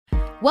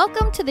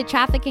Welcome to the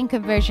Traffic and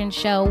Conversion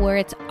Show, where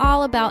it's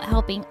all about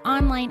helping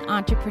online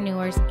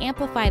entrepreneurs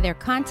amplify their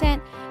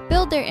content,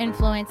 build their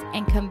influence,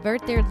 and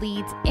convert their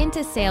leads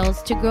into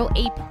sales to grow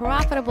a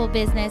profitable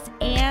business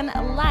and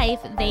life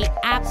they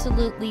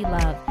absolutely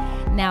love.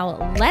 Now,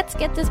 let's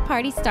get this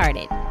party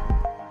started.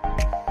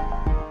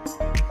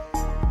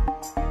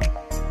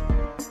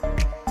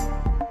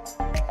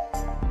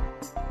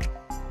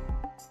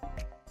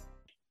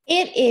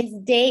 It is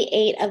day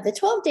 8 of the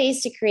 12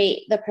 days to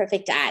create the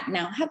perfect ad.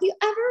 Now, have you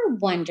ever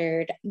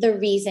wondered the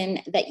reason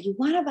that you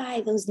want to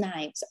buy those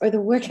knives or the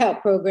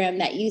workout program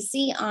that you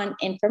see on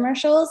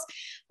infomercials?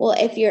 Well,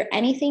 if you're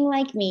anything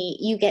like me,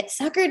 you get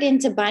suckered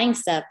into buying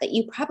stuff that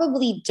you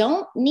probably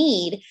don't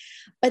need,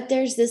 but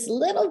there's this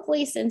little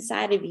voice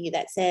inside of you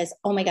that says,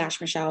 oh my gosh,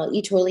 Michelle,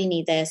 you totally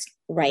need this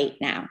right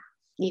now.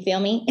 You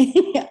feel me?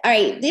 All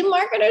right. The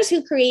marketers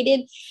who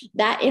created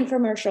that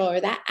infomercial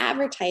or that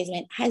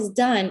advertisement has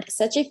done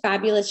such a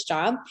fabulous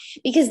job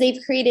because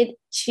they've created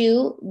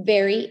two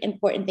very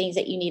important things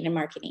that you need in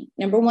marketing.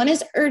 Number one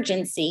is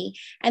urgency,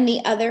 and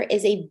the other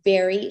is a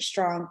very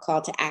strong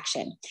call to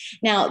action.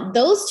 Now,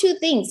 those two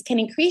things can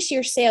increase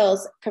your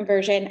sales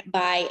conversion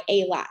by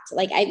a lot.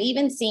 Like I've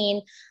even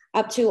seen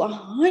up to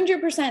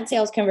 100%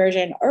 sales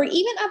conversion, or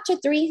even up to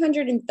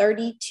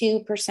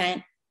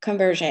 332%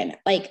 conversion,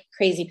 like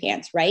crazy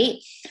pants, right?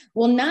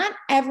 Well, not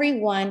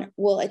everyone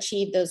will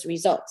achieve those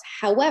results.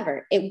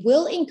 However, it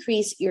will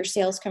increase your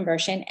sales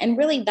conversion. And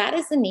really, that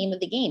is the name of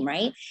the game,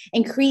 right?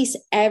 Increase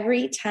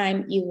every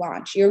time you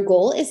launch. Your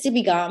goal is to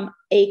become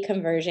a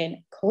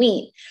conversion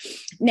queen.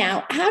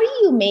 Now, how do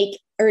you make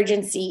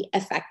urgency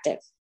effective?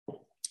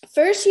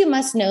 First, you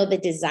must know the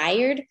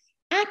desired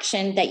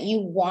action that you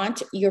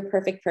want your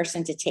perfect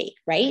person to take,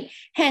 right?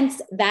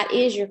 Hence, that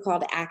is your call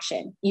to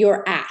action,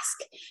 your ask.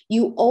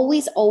 You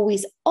always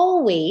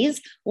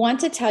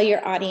want to tell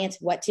your audience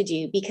what to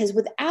do, because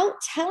without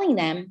telling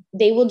them,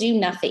 they will do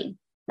nothing,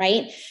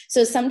 right?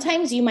 So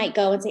sometimes you might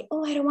go and say,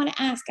 oh, I don't want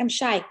to ask, I'm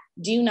shy.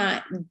 Do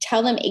not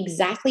tell them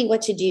exactly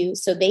what to do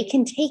so they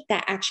can take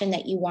that action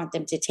that you want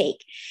them to take.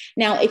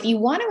 Now, if you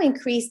want to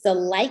increase the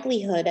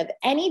likelihood of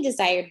any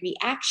desired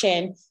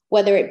reaction,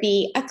 whether it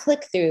be a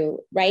click-through,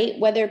 right?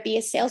 Whether it be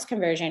a sales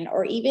conversion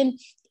or even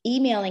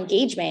email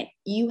engagement,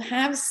 you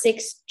have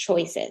 6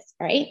 choices,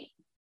 right?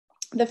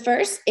 The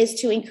first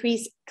is to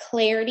increase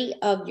clarity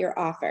of your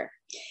offer.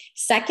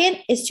 Second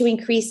is to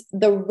increase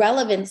the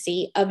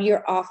relevancy of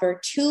your offer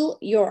to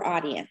your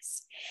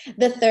audience.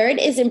 The third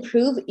is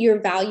improve your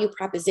value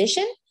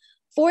proposition.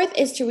 Fourth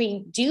is to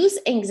reduce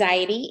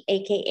anxiety,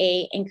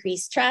 aka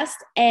increase trust.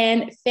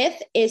 And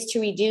fifth is to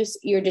reduce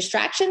your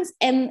distractions.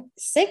 And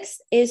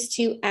sixth is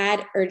to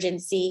add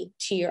urgency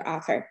to your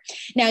offer.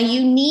 Now,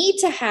 you need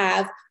to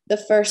have the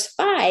first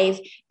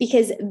 5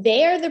 because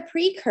they are the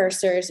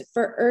precursors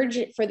for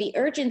the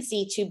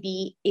urgency to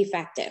be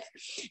effective.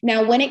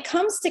 Now, when it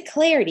comes to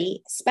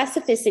clarity,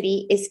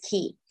 specificity is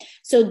key.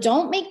 So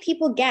don't make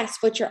people guess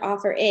what your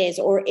offer is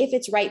or if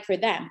it's right for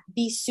them.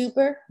 Be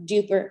super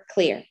duper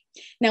clear.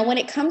 Now, when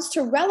it comes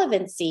to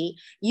relevancy,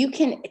 you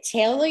can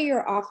tailor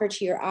your offer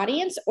to your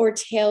audience or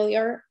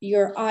tailor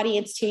your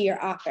audience to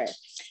your offer.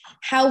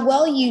 How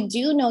well you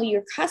do know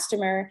your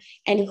customer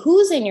and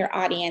who's in your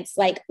audience,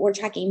 like we're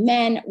talking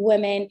men,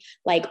 women,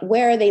 like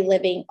where are they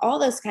living, all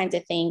those kinds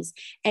of things,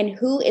 and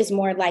who is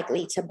more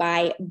likely to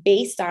buy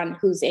based on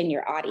who's in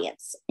your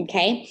audience,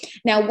 okay?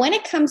 Now, when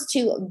it comes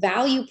to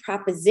value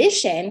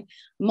proposition,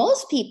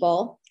 most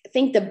people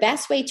think the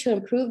best way to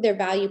improve their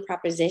value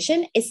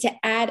proposition is to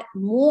add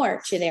more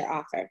to their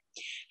offer.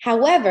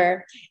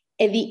 However,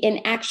 in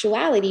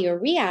actuality or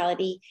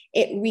reality,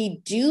 it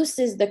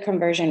reduces the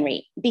conversion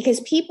rate because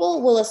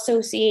people will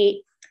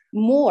associate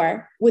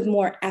more with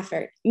more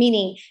effort,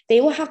 meaning they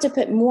will have to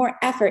put more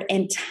effort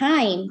and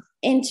time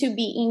into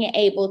being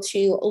able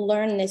to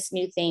learn this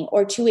new thing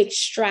or to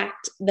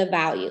extract the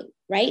value,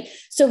 right?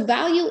 So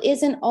value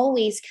isn't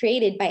always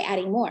created by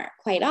adding more.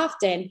 Quite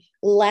often,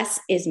 less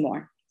is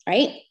more,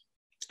 right?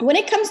 When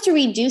it comes to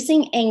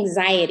reducing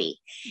anxiety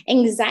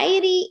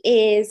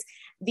is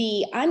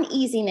the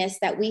uneasiness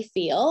that we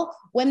feel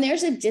when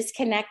there's a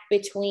disconnect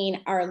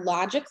between our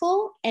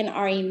logical and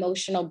our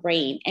emotional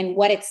brain and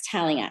what it's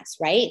telling us,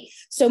 right?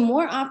 So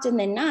more often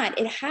than not,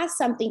 it has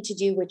something to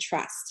do with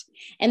trust.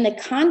 In the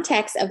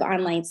context of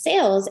online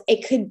sales,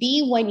 it could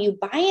be when you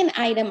buy an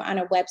item on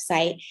a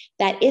website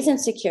that isn't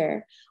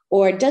secure,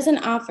 or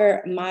doesn't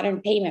offer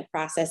modern payment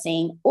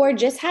processing, or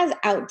just has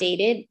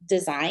outdated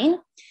design.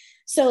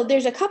 So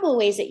there's a couple of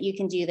ways that you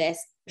can do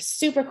this.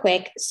 Super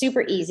quick,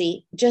 super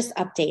easy, just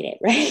update it,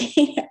 right?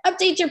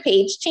 Update your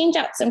page, change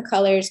out some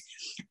colors,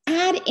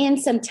 add in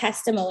some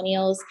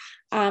testimonials,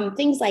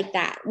 things like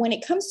that. When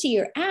it comes to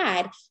your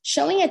ad,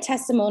 showing a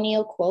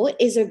testimonial quote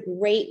is a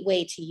great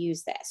way to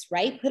use this,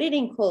 right? Put it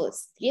in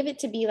quotes, give it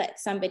to be like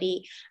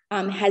somebody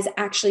has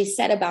actually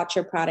said about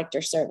your product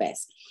or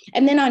service.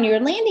 And then on your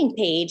landing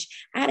page,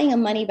 adding a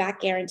money back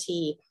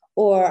guarantee,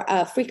 or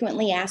a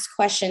frequently asked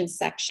questions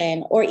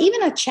section, or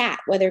even a chat,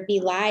 whether it be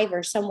live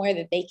or somewhere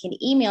that they can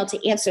email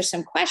to answer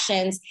some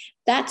questions,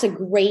 that's a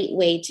great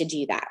way to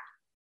do that.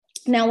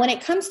 Now, when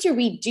it comes to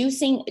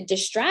reducing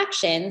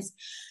distractions,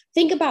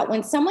 think about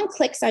when someone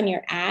clicks on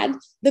your ad,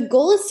 the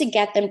goal is to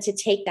get them to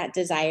take that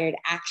desired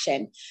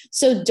action.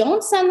 So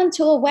don't send them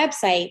to a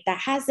website that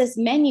has this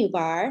menu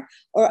bar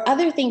or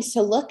other things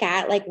to look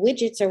at, like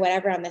widgets or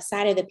whatever on the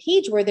side of the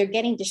page where they're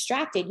getting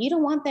distracted. You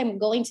don't want them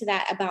going to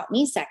that About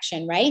Me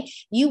section, right?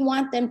 You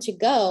want them to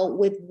go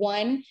with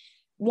one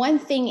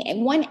thing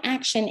and one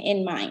action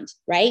in mind,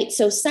 right?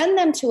 So send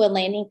them to a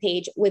landing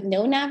page with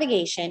no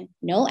navigation,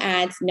 no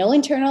ads, no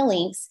internal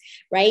links,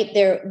 right?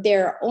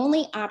 There are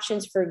only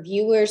options for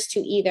viewers to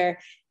either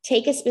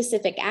take a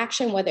specific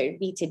action, whether it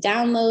be to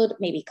download,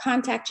 maybe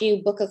contact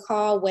you, book a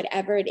call,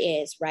 whatever it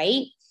is,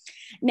 right?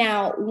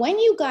 Now, when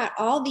you got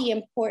all the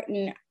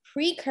important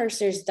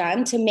precursors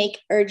done to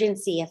make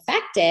urgency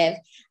effective,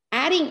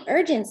 adding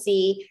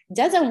urgency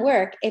doesn't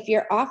work if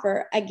your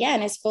offer,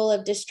 again, is full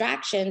of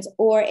distractions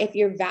or if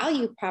your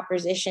value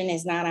proposition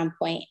is not on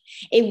point.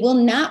 It will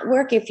not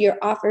work if your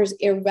offer is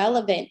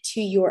irrelevant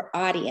to your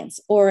audience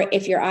or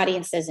if your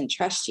audience doesn't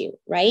trust you,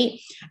 right?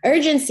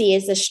 Urgency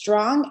is a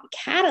strong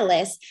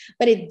catalyst,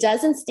 but it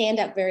doesn't stand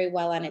up very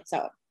well on its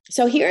own.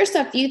 So here are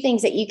a few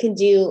things that you can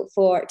do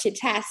to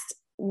test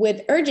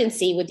with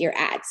urgency with your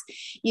ads.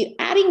 You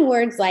adding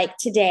words like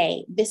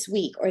today, this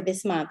week, or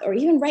this month, or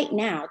even right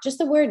now, just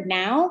the word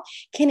now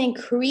can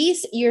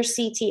increase your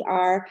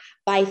CTR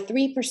by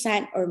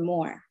 3% or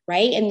more,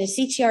 right? And the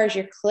CTR is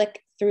your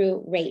click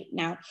through rate.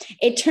 Now,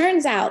 it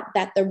turns out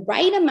that the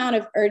right amount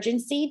of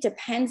urgency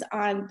depends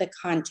on the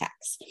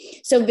context.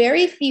 So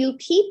very few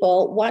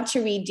people want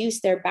to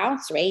reduce their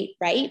bounce rate,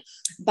 right,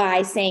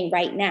 by saying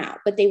right now,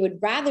 but they would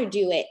rather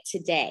do it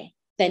today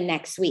than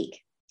next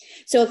week.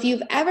 So if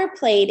you've ever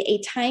played a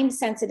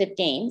time-sensitive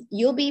game,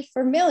 you'll be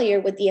familiar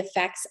with the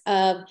effects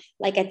of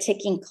like a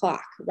ticking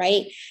clock,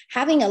 right?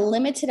 Having a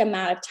limited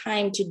amount of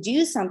time to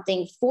do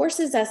something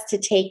forces us to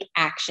take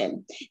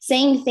action.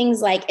 Saying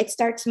things like, it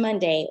starts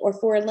Monday or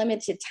for a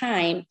limited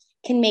time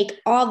can make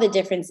all the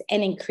difference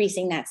in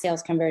increasing that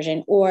sales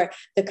conversion or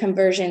the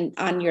conversion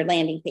on your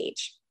landing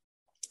page.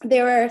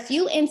 There are a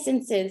few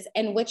instances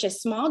in which a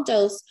small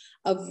dose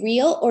of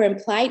real or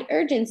implied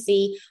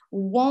urgency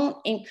won't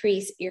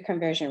increase your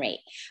conversion rate.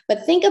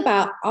 But think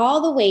about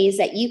all the ways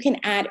that you can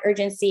add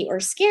urgency or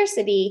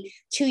scarcity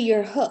to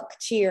your hook,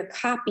 to your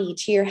copy,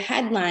 to your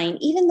headline,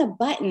 even the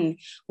button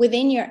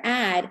within your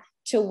ad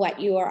to what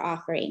you are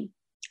offering.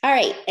 All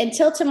right,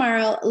 until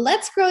tomorrow,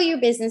 let's grow your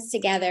business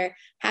together.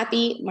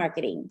 Happy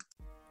marketing.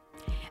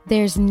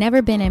 There's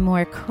never been a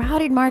more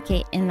crowded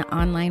market in the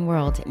online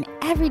world, and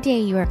every day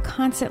you are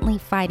constantly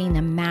fighting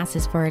the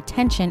masses for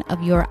attention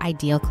of your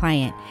ideal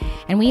client.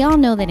 And we all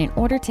know that in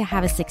order to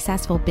have a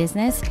successful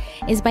business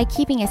is by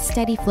keeping a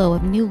steady flow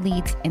of new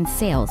leads and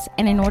sales.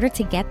 And in order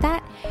to get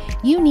that,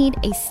 you need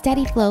a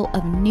steady flow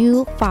of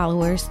new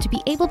followers to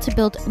be able to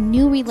build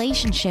new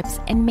relationships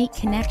and make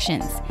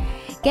connections.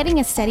 Getting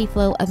a steady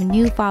flow of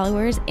new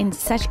followers in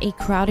such a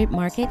crowded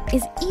market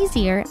is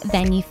easier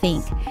than you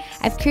think.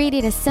 I've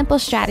created a simple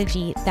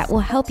strategy that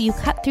will help you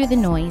cut through the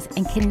noise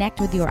and connect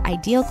with your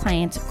ideal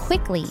clients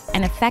quickly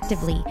and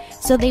effectively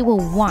so they will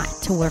want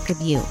to work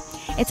with you.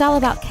 It's all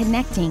about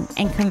connecting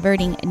and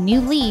converting new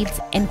leads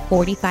in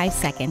 45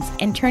 seconds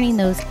and turning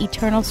those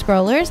eternal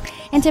scrollers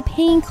into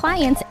paying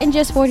clients in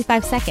just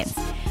 45 seconds.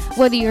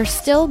 Whether you're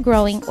still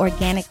growing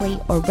organically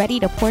or ready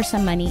to pour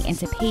some money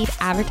into paid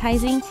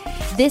advertising,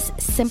 this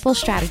simple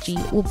strategy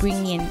will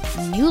bring in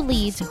new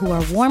leads who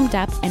are warmed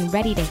up and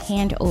ready to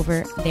hand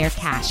over their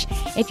cash.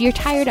 If you're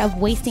tired of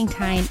wasting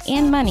time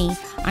and money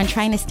on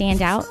trying to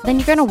stand out, then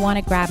you're going to want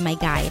to grab my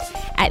guide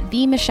at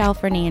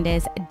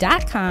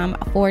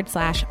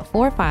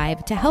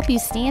themichellefernandez.com/45 to help you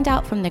stand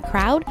out from the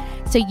crowd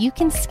so you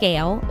can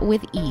scale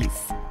with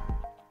ease.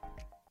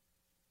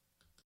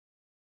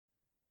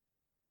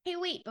 Hey,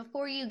 wait,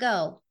 before you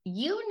go,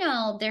 you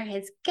know there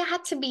has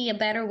got to be a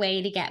better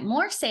way to get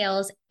more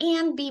sales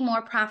and be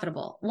more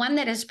profitable, one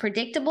that is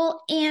predictable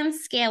and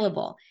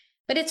scalable.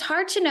 But it's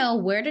hard to know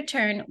where to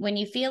turn when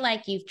you feel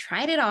like you've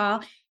tried it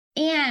all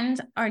and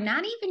are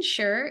not even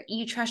sure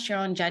you trust your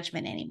own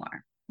judgment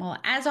anymore. Well,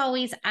 as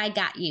always, I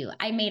got you.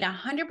 I made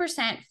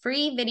 100%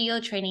 free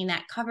video training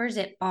that covers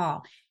it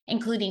all,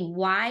 including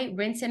why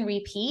rinse and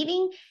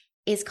repeating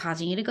is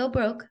causing you to go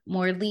broke.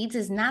 More leads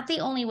is not the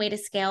only way to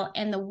scale,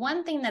 and the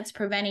one thing that's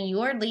preventing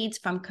your leads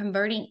from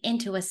converting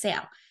into a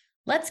sale.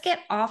 Let's get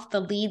off the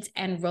leads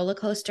and roller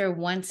coaster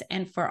once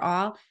and for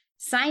all.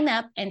 Sign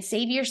up and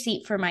save your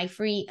seat for my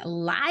free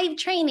live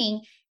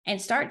training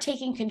and start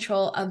taking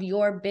control of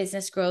your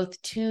business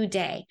growth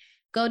today.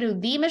 Go to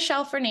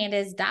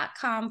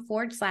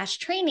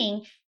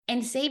themichellefernandez.com/training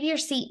and save your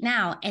seat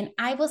now, and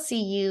I will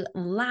see you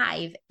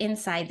live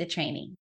inside the training.